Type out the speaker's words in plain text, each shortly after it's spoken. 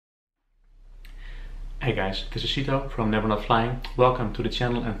Hey guys, this is Sito from NeverNotFlying. Welcome to the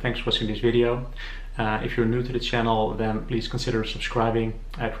channel and thanks for watching this video. If you're new to the channel, then please consider subscribing.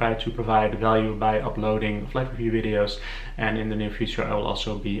 I try to provide value by uploading flight review videos, and in the near future I will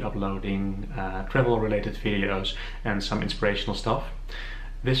also be uploading travel related videos and some inspirational stuff.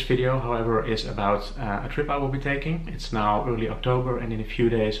 This video, however, is about a trip I will be taking. It's now early October and in a few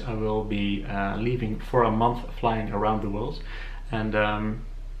days I will be leaving for a month flying around the world. And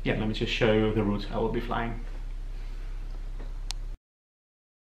yeah, let me just show you the route I will be flying.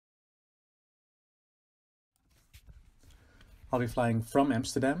 I'll be flying from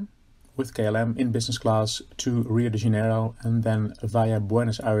Amsterdam with KLM in business class to Rio de Janeiro and then via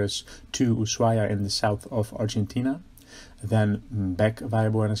Buenos Aires to Ushuaia in the south of Argentina. Then back via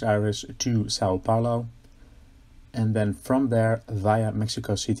Buenos Aires to Sao Paulo. And then from there via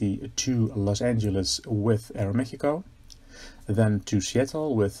Mexico City to Los Angeles with Aeromexico. Then to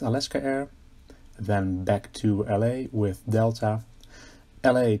Seattle with Alaska Air. Then back to LA with Delta.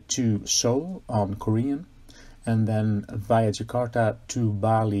 LA to Seoul on Korean. And then via Jakarta to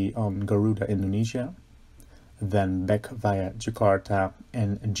Bali on Garuda Indonesia. Then back via Jakarta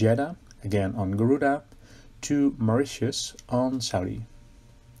and Jeddah, again on Garuda, to Mauritius on Saudi.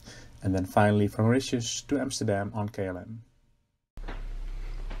 And then finally from Mauritius to Amsterdam on KLM.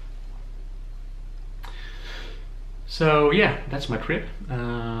 So yeah, that's my trip.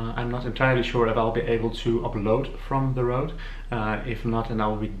 I'm not entirely sure if I'll be able to upload from the road. If not, then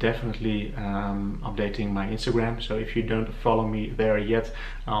I'll be definitely updating my Instagram. So if you don't follow me there yet,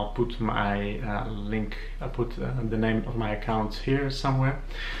 I'll put my link, I'll put the name of my account here somewhere.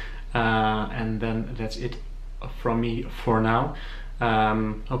 And then that's it from me for now.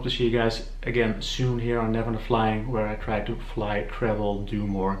 Hope to see you guys again soon here on NeverNotFlying, where I try to fly, travel, do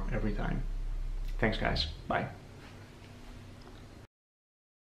more every time. Thanks guys, bye.